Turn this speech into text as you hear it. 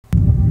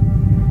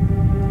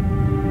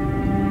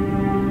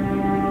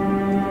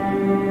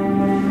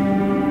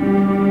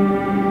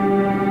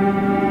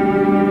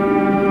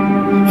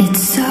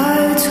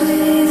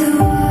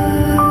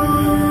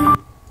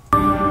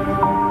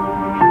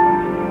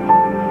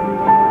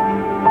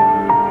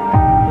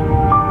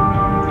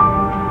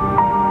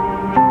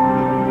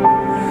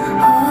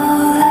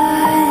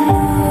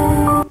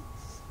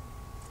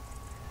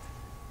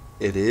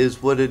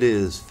is what it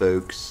is,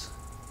 folks.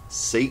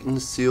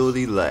 Satan's sealed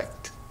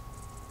elect.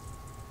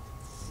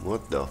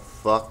 What the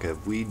fuck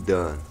have we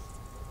done?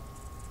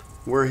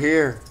 We're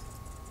here.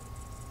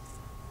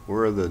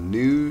 We're the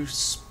new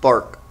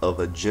spark of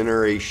a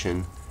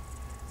generation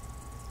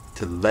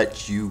to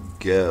let you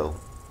go.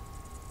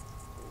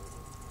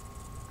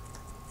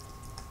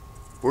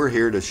 We're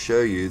here to show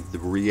you the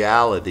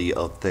reality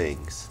of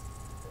things.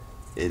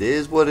 It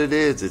is what it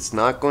is. It's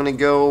not going to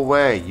go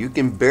away. You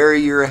can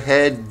bury your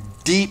head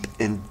deep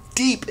and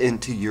deep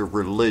into your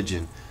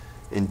religion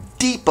and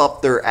deep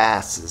up their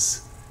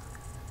asses.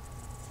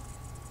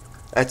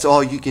 That's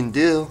all you can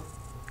do,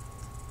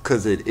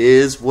 because it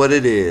is what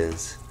it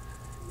is.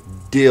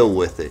 Deal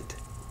with it.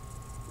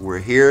 We're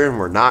here and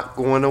we're not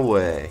going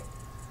away.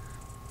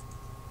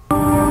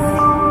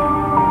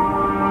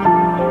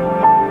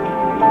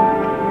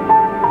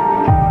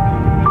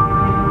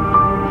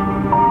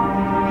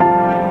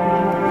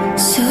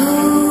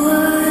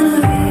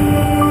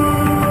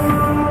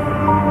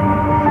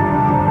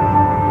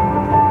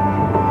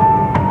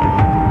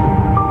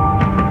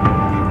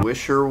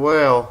 Wish her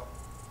well.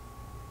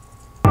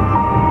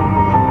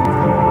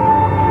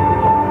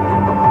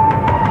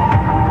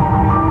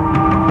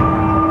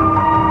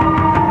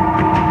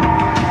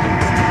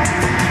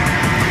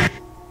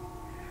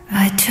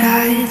 I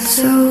tried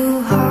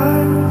so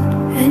hard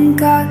and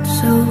got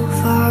so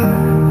far,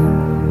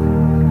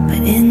 but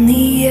in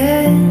the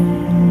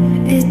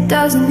end it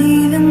doesn't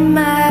even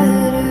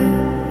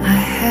matter. I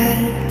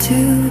had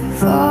to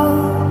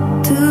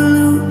fall to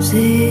lose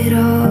it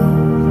all,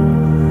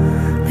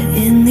 but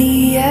in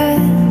the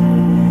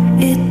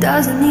end it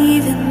doesn't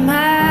even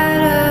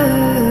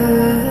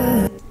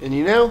matter. And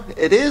you know,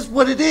 it is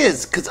what it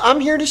is, because I'm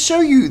here to show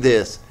you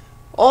this.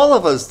 All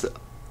of us,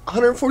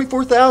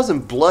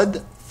 144,000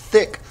 blood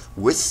thick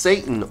with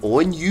Satan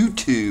on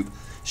YouTube,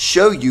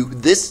 show you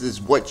this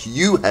is what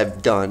you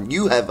have done.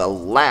 You have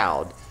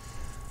allowed.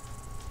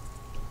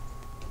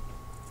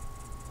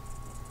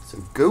 So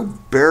go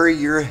bury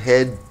your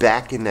head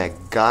back in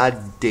that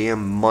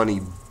goddamn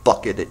money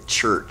bucket at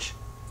church.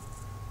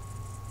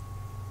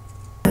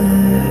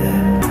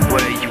 The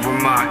way you were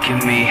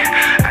mocking me,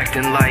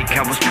 acting like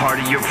I was part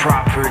of your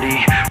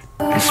property.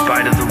 In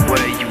spite of the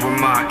way you were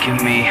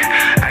mocking me,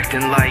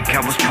 acting like I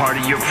was part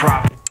of your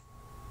property.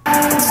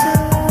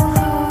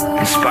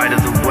 In spite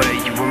of the way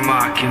you were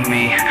mocking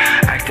me,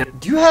 acting.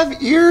 Do you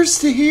have ears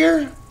to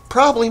hear?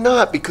 Probably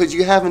not, because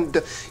you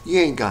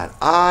ain't got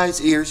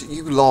eyes, ears.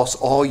 You lost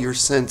all your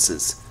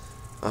senses.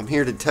 I'm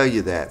here to tell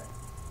you that.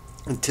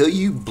 Until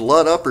you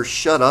blood up or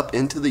shut up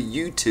into the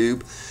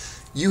YouTube,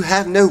 you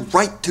have no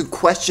right to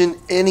question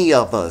any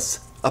of us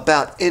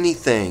about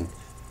anything,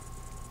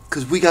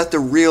 because we got the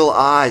real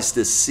eyes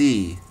to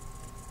see.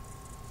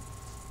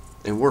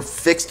 And we're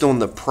fixed on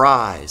the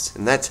prize,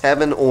 and that's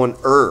heaven on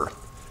earth.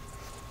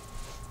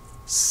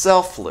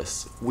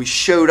 Selfless. We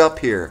showed up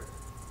here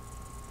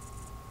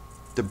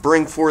to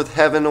bring forth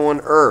heaven on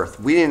earth.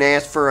 We didn't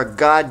ask for a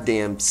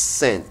goddamn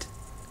cent.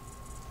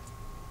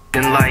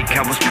 Like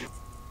I was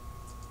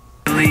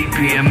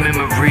sleepy, a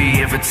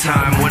memory of a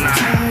time when I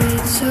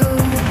tried so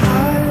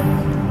hard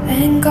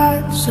and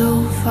got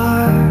so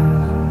far,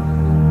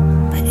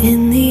 but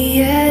in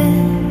the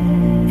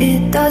end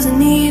it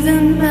doesn't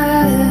even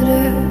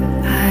matter.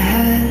 I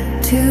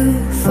had to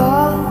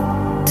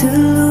fall to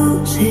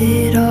lose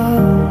it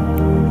all,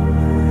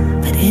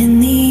 but in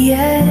the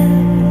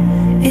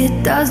end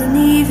it doesn't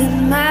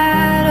even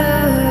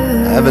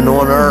matter. Heaven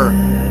on earth.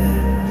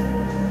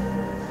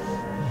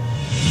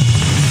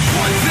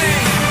 one thing,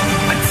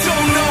 I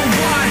don't know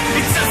why,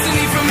 it doesn't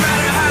even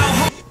matter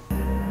how.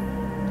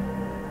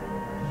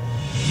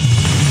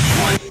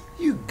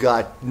 You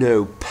got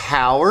no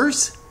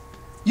powers.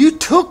 You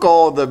took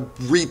all the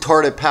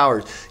retarded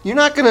powers. You're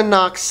not going to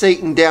knock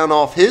Satan down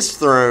off his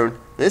throne.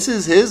 This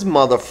is his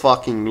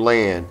motherfucking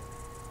land.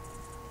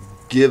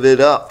 Give it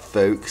up,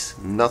 folks.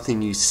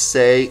 Nothing you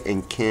say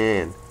and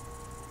can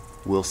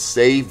will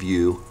save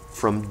you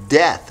from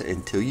death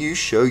until you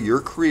show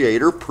your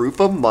creator proof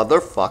of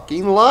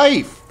motherfucking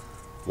life.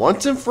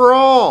 Once and for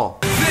all.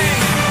 I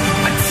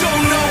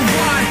don't know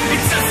why,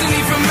 it doesn't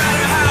even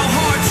matter how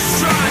hard you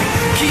try.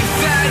 Keep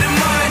that in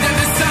mind, I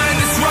designed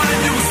this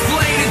rhyme to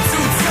explain in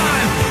due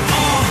time.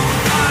 All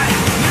I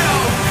know,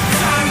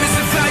 time is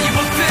a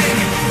valuable thing.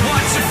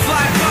 Watch it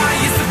fly by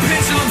as the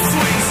pendulum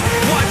swings.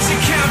 Watch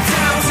it count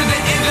down to the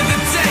end of the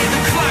day.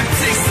 The clock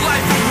takes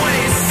life away,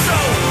 it's so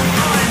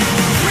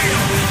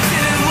unreal.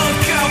 Didn't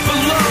look out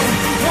below,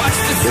 watch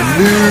the time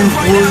go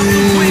right out.